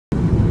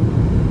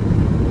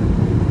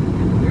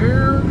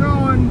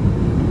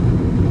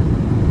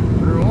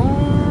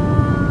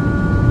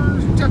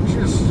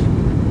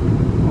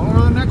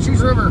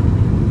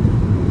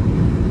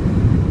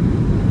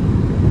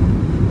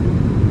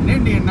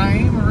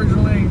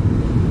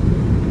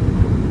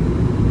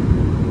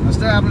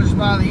established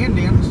by the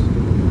Indians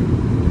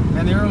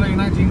in the early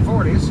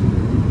 1940s,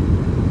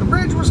 the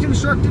bridge was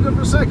constructed of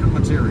recycled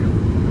material.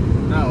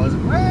 No, was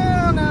it?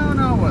 Well,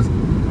 no, it wasn't.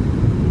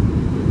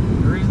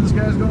 The reason this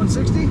guy's going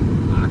 60?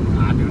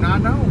 I do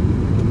not know.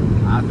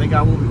 I think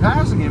I will be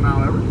passing him,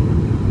 however.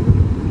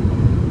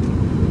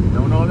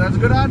 Don't know if that's a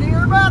good idea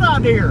or a bad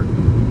idea.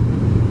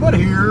 But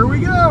here we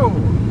go.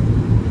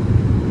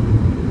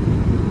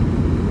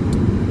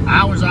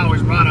 I was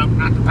always brought up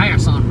not to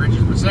pass on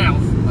bridges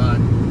myself, but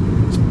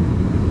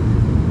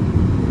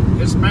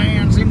this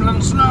man seemed a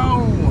little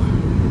slow.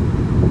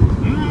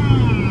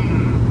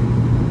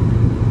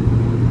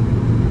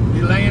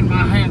 Be laying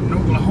my hat in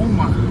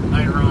Oklahoma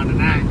later on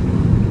tonight.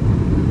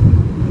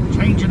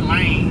 Changing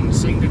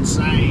lanes seemed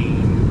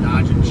insane.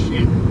 Dodging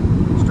shit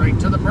straight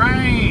to the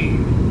brain.